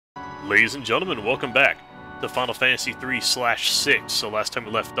Ladies and gentlemen, welcome back to Final Fantasy 3/6. So last time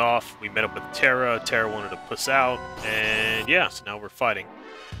we left off, we met up with Terra. Terra wanted to puss out, and yeah, so now we're fighting.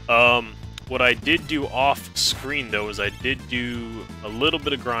 What I did do off screen though is I did do a little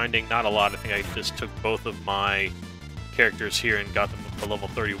bit of grinding, not a lot. I think I just took both of my characters here and got them up to level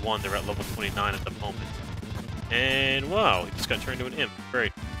 31. They're at level 29 at the moment. And wow, he just got turned into an imp.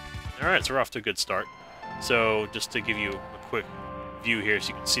 Great. Alright, so we're off to a good start. So just to give you a quick view here, so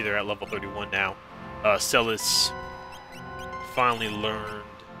you can see they're at level 31 now. Celis finally learned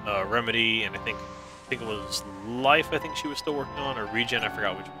Remedy, and I think it was Life. I think she was still working on, or Regen. I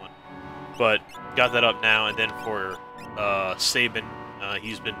forgot which one, but got that up now. And then for Sabin,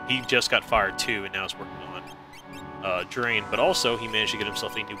 he just got fired too, and now is working on Drain. But also he managed to get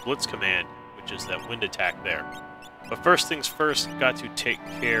himself a new Blitz command, which is that wind attack there. But first things first, got to take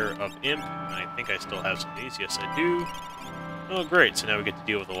care of Imp. And I think I still have some of these. Yes, I do. Oh, great. So now we get to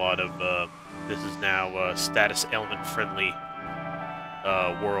deal with a lot of, this is now status element friendly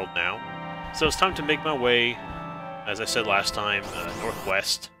world now. So it's time to make my way, as I said last time,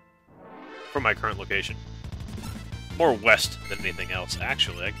 northwest from my current location. More west than anything else.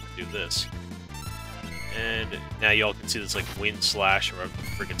 Actually, I can do this. And now y'all can see this like wind slash, or whatever the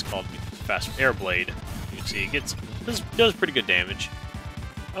frick it's called, fast air blade. You can see it does pretty good damage.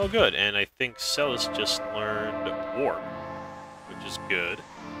 Oh, good. And I think Celis just learned Warp, which is good.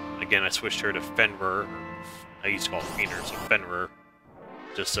 Again, I switched her to Fenrir. I used to call it Fenrir, so Fenrir,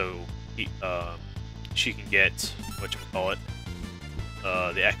 just so she can get whatchamacallit,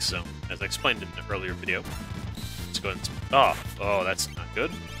 the X Zone, as I explained in the earlier video. Let's go ahead and oh, that's not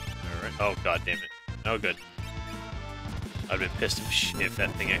good. All right. Oh, god damn it. Oh, good. I'd been pissed if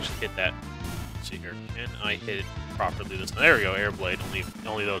that thing actually hit that. Let's see here. Can I hit it properly this time? There we go. Air blade.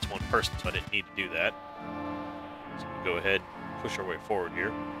 Only though it's one person, so I didn't need to do that. So we go ahead. Push our way forward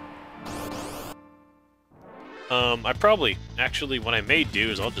here. I probably, actually, what I may do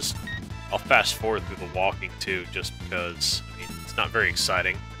is I'll fast forward through the walking too, just because, I mean, it's not very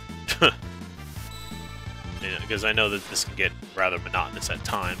exciting. Because I know that this can get rather monotonous at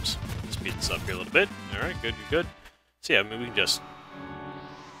times. Speed this up here a little bit. Alright, good, good. So yeah, I mean, we can just,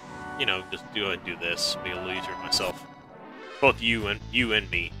 you know, just go ahead and do this. Be a little easier on myself. Both you and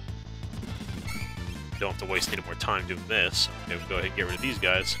me. Don't have to waste any more time doing this. Okay, we'll go ahead and get rid of these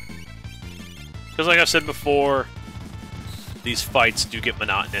guys. Because like I've said before, these fights do get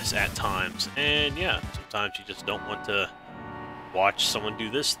monotonous at times. And yeah, sometimes you just don't want to watch someone do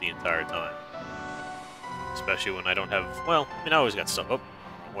this the entire time. Especially when I don't have, well, I mean, I always got stuff up.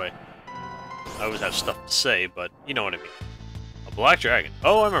 Wait. I always have stuff to say, but you know what I mean. A black dragon.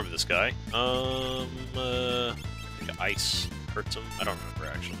 Oh, I remember this guy. I think ice hurts him. I don't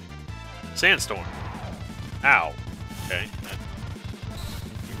remember, actually. Sandstorm. Ow. Okay.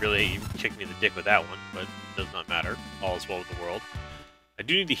 You kicked me in the dick with that one, but it does not matter. All is well with the world. I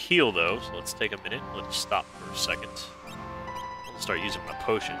do need to heal, though, so let's take a minute. Let's stop for a second. I'll start using my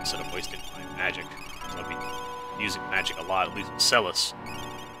potion instead of wasting my magic. So I'll be using magic a lot, at least with Celis.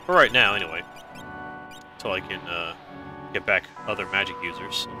 For right now, anyway. Until I can get back other magic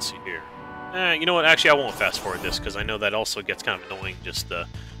users. Let's see here. You know what? Actually, I won't fast forward this, because I know that also gets kind of annoying, just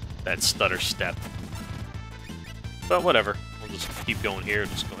that stutter step. But whatever. We'll just keep going here.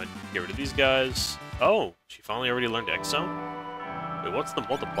 Just go ahead and get rid of these guys. Oh, she finally already learned X Zone? Wait, what's the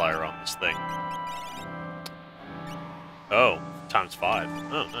multiplier on this thing? Oh, times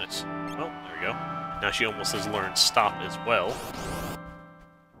 5. Oh, nice. Oh, there we go. Now she almost has learned Stop as well.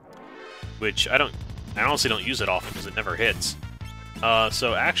 Which I honestly don't use it often because it never hits.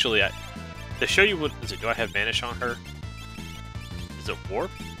 So actually, to show you what is it? Do I have Vanish on her? Is it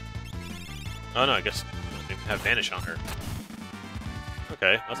Warp? Oh no, I guess I don't even have Vanish on her.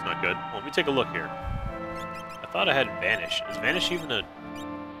 Okay, that's not good. Well, let me take a look here. I thought I had Vanish. Is Vanish even a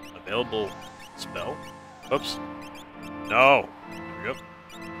available spell? Oops. No. There we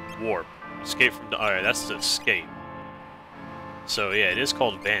go. Warp. Escape from the. Alright, that's the escape. So yeah, it is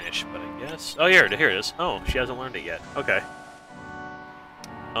called Vanish, but I guess. Oh, here it is. Oh, she hasn't learned it yet. Okay.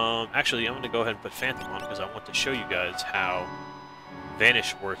 Actually, I'm going to go ahead and put Phantom on because I want to show you guys how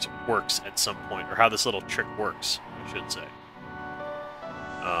Vanish works at some point, or how this little trick works, I should say.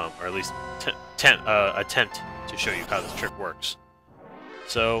 Or at least attempt to show you how this trick works.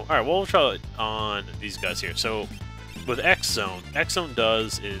 So, alright, well, we'll try it on these guys here. So, with X Zone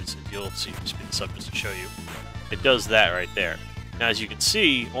does is, you'll see, speed this up just to show you, it does that right there. Now, as you can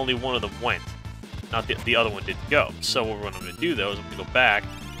see, only one of them went. Not the other one didn't go. So what I'm going to do, though, is I'm going to go back,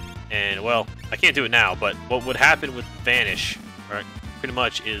 and, well, I can't do it now, but what would happen with Vanish, right, pretty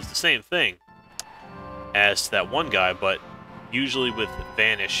much is the same thing as that one guy, but usually with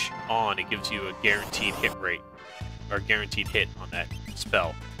Vanish on, it gives you a guaranteed hit rate, or a guaranteed hit on that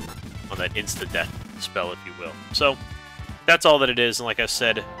spell, on that insta-death spell, if you will. So, that's all that it is, and like I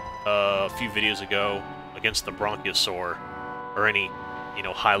said a few videos ago, against the Bronchiosaur, or any, you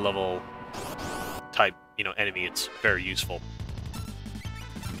know, high-level type, you know, enemy, it's very useful.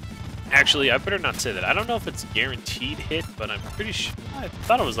 Actually, I better not say that. I don't know if it's guaranteed hit, but I'm pretty sure... I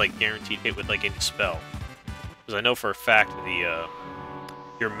thought it was, like, guaranteed hit with, like, any spell. Because I know for a fact the,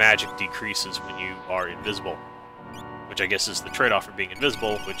 your magic decreases when you are invisible. Which I guess is the trade-off for being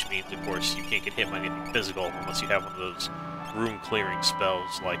invisible, which means, of course, you can't get hit by anything physical unless you have one of those room-clearing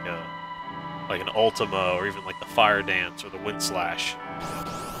spells, like an Ultima, or even, like, the Fire Dance, or the Wind Slash.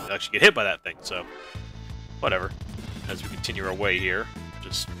 You actually get hit by that thing, so... whatever. As we continue our way here,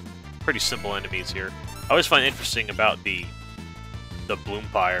 just... pretty simple enemies here. I always find interesting about the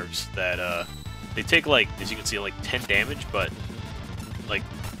Bloompires that they take, like, as you can see, like 10 damage, but like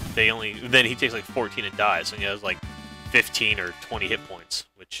then he takes like 14 and dies, so he has like 15 or 20 hit points,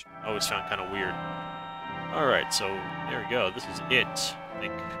 which I always found kind of weird. Alright, so there we go. This is it. I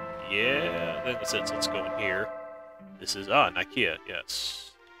think, yeah, that's it. So let's go in here. This is Nicaea,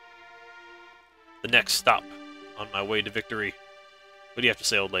 yes. The next stop on my way to victory. What do you have to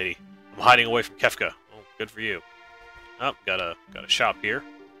say, old lady? I'm hiding away from Kefka. Oh, good for you. Oh, got a shop here.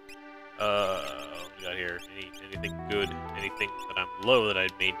 What we got here? Anything good? Anything that I'm low that I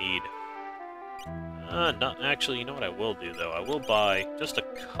may need? Not actually. You know what I will do though? I will buy just a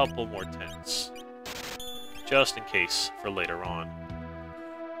couple more tents, just in case for later on.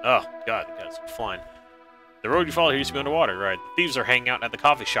 Oh God, got some flying. The road you follow here used to be underwater, right? The thieves are hanging out at the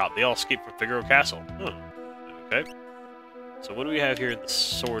coffee shop. They all escaped from Figaro Castle. Okay. So what do we have here in the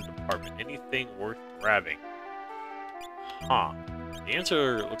sword department? Anything worth grabbing? Huh. The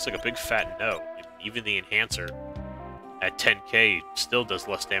answer looks like a big fat no. Even the enhancer at 10k still does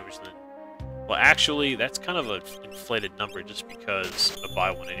less damage than... well, actually, that's kind of an inflated number just because I buy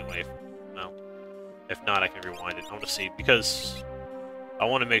one anyway. Well, if not, I can rewind it. I want to see, because I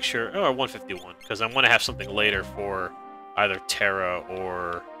want to make sure... oh, 151, because I want to have something later for either Terra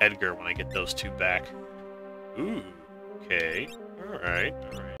or Edgar when I get those two back. Ooh. Okay, alright.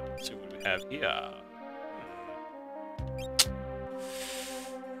 Let's see what we have here.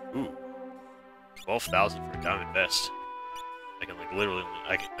 Ooh. 12,000 for a diamond vest. I can, like, literally,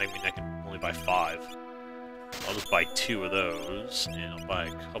 I can only buy 5. I'll just buy 2 of those, and I'll buy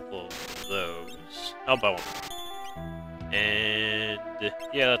a couple of those. I'll buy one. And,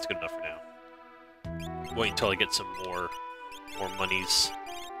 yeah, that's good enough for now. Wait until I get some more monies.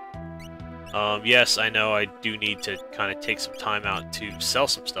 Yes, I know I do need to kind of take some time out to sell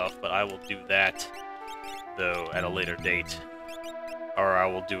some stuff, but I will do that, though, at a later date. Or I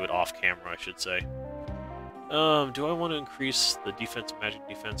will do it off-camera, I should say. Do I want to increase the defense, magic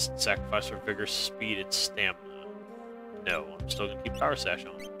defense, and sacrifice for vigor, speed, and stamina? No, I'm still going to keep Power Sash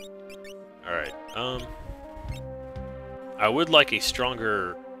on. Alright, I would like a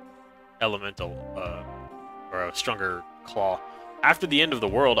stronger elemental, or a stronger claw. After the end of the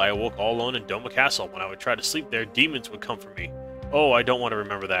world, I awoke all alone in Doma Castle. When I would try to sleep there, demons would come for me. Oh, I don't want to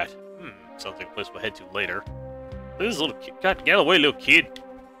remember that. Sounds like a place we'll head to later. Look at this little kid. God, get away, little kid.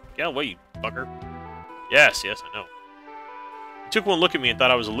 Get away, you fucker. Yes, I know. You took one look at me and thought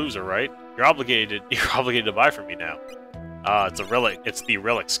I was a loser, right? You're obligated to buy from me now. It's a relic. It's the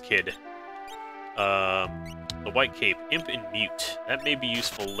Relics Kid. The White Cape, Imp and Mute. That may be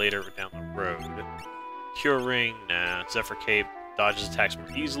useful later down the road. Cure Ring, nah. Zephyr Cape. Dodges attacks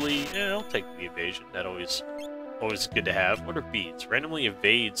more easily. Yeah, I'll take the evasion. That always good to have. What are beads? Randomly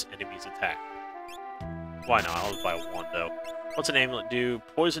evades enemies' attack. Why not? I'll just buy 1 though. What's an amulet do?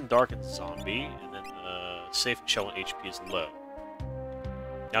 Poison darkens zombie, and then safe and shell when HP is low.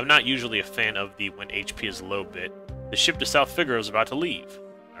 Now, I'm not usually a fan of the when HP is low bit. The ship to South Figaro is about to leave.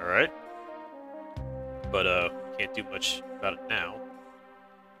 All right, but can't do much about it now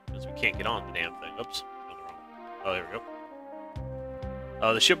because we can't get on the damn thing. Oops, on the wrong. Oh, there we go.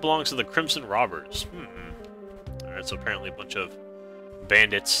 The ship belongs to the Crimson Robbers. Alright, so apparently a bunch of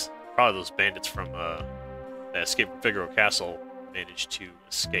bandits, probably those bandits from that escaped from Figaro Castle, managed to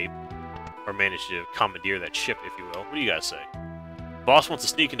escape, or managed to commandeer that ship, if you will. What do you guys say? Boss wants to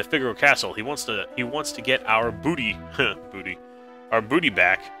sneak into Figaro Castle. He wants to get our booty, our booty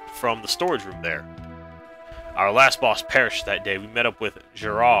back from the storage room there. Our last boss perished that day. We met up with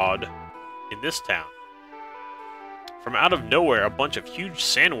Gerad in this town. From out of nowhere, a bunch of huge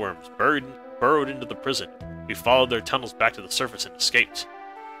sandworms burrowed into the prison. We followed their tunnels back to the surface and escaped.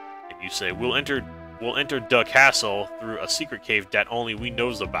 And you say, we'll enter the castle through a secret cave that only we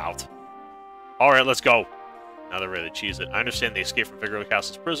knows about. Alright, let's go. Now they're ready to cheese it. I understand they escaped from Figueroa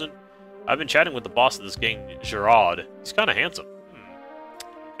Castle's prison. I've been chatting with the boss of this gang, Gerad. He's kind of handsome.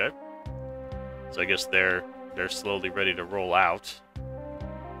 Okay. So I guess they're slowly ready to roll out.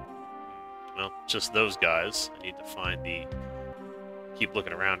 Well, just those guys. I need to find the... Keep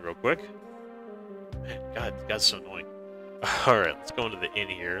looking around real quick. Man, God, this guy's so annoying. Alright, let's go into the inn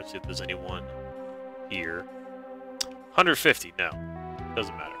here, see if there's anyone here. 150, no.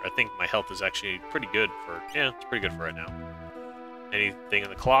 Doesn't matter. I think my health is actually pretty good for... Yeah, it's pretty good for right now. Anything in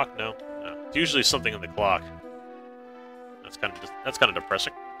the clock? No. No. It's usually something in the clock. That's kind of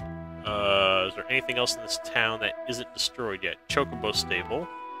depressing. Is there anything else in this town that isn't destroyed yet? Chocobo Stable.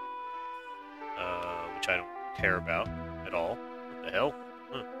 Which I don't care about at all. What the hell?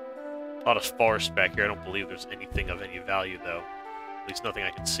 Huh. A lot of forest back here. I don't believe there's anything of any value, though. At least nothing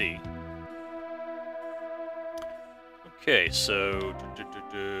I can see. Okay, so...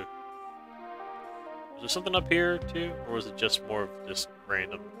 Was there something up here, too? Or was it just more of just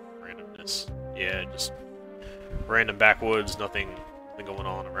randomness? Yeah, just random backwoods, nothing going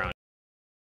on around